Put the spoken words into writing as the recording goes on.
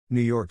New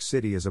York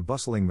City is a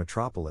bustling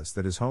metropolis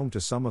that is home to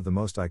some of the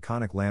most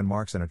iconic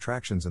landmarks and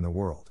attractions in the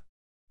world.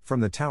 From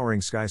the towering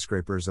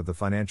skyscrapers of the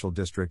financial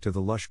district to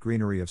the lush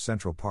greenery of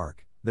Central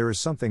Park, there is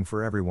something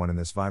for everyone in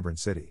this vibrant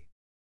city.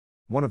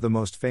 One of the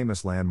most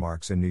famous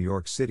landmarks in New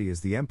York City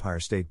is the Empire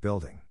State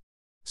Building.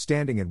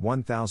 Standing at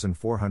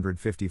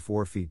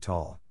 1,454 feet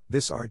tall,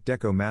 this Art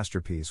Deco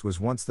masterpiece was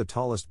once the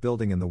tallest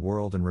building in the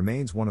world and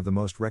remains one of the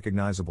most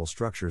recognizable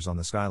structures on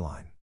the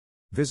skyline.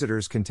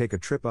 Visitors can take a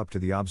trip up to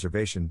the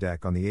observation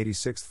deck on the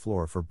 86th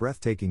floor for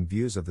breathtaking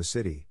views of the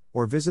city,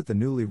 or visit the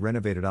newly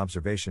renovated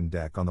observation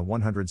deck on the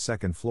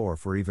 102nd floor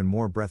for even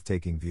more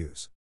breathtaking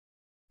views.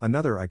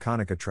 Another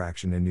iconic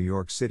attraction in New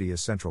York City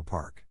is Central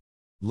Park.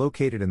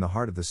 Located in the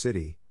heart of the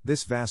city,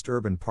 this vast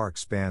urban park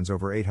spans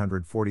over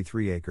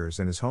 843 acres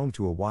and is home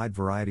to a wide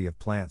variety of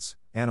plants,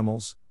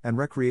 animals, and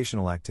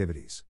recreational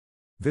activities.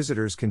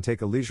 Visitors can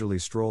take a leisurely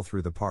stroll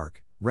through the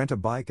park, rent a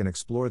bike and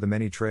explore the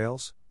many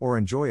trails, or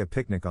enjoy a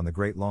picnic on the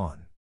Great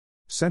Lawn.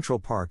 Central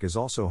Park is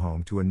also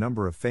home to a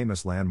number of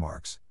famous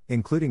landmarks,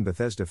 including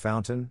Bethesda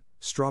Fountain,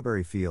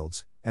 Strawberry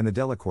Fields, and the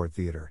Delacorte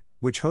Theater,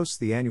 which hosts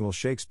the annual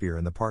Shakespeare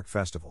in the Park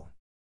Festival.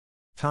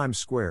 Times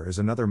Square is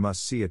another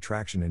must-see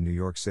attraction in New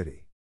York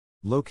City.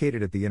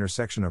 Located at the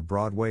intersection of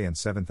Broadway and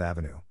 7th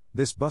Avenue,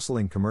 this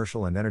bustling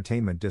commercial and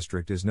entertainment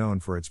district is known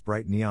for its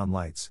bright neon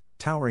lights,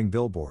 towering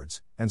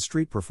billboards, and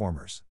street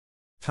performers.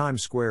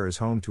 Times Square is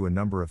home to a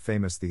number of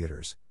famous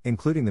theaters,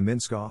 including the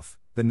Minskoff,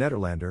 the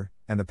Nederlander,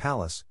 and the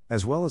Palace,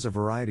 as well as a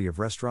variety of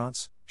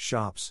restaurants,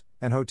 shops,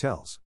 and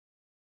hotels.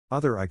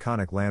 Other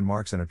iconic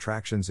landmarks and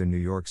attractions in New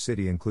York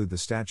City include the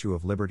Statue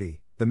of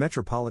Liberty, the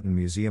Metropolitan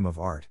Museum of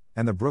Art,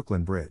 and the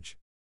Brooklyn Bridge.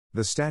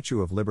 The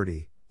Statue of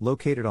Liberty,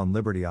 located on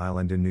Liberty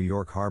Island in New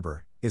York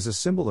Harbor, is a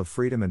symbol of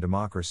freedom and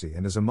democracy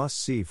and is a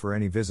must-see for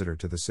any visitor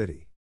to the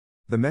city.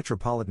 The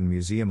Metropolitan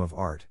Museum of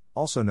Art,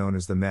 also known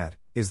as the Met,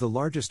 is the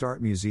largest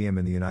art museum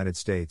in the United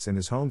States and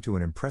is home to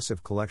an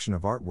impressive collection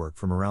of artwork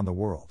from around the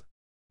world.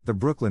 The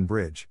Brooklyn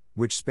Bridge,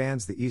 which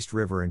spans the East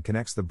River and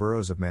connects the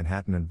boroughs of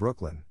Manhattan and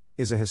Brooklyn,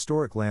 is a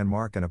historic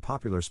landmark and a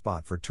popular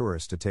spot for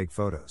tourists to take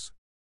photos.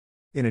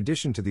 In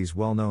addition to these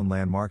well-known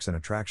landmarks and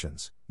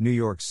attractions, New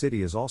York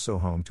City is also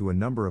home to a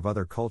number of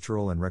other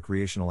cultural and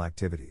recreational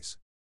activities.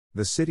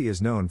 The city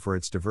is known for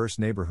its diverse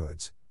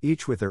neighborhoods,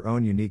 each with their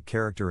own unique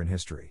character and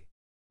history.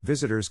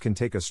 Visitors can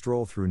take a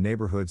stroll through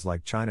neighborhoods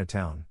like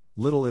Chinatown,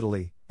 Little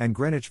Italy, and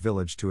Greenwich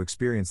Village to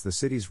experience the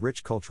city's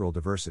rich cultural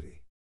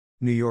diversity.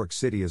 New York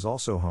City is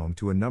also home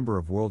to a number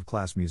of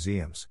world-class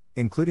museums,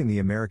 including the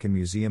American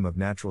Museum of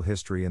Natural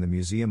History and the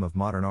Museum of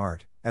Modern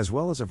Art, as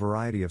well as a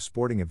variety of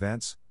sporting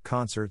events,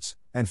 concerts,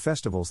 and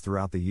festivals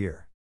throughout the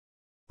year.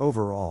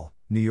 Overall,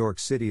 New York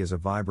City is a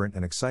vibrant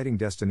and exciting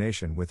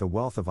destination with a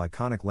wealth of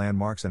iconic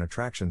landmarks and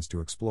attractions to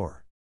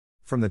explore.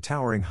 From the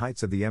towering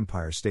heights of the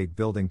Empire State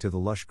Building to the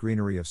lush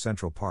greenery of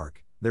Central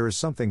Park, there is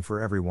something for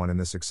everyone in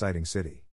this exciting city.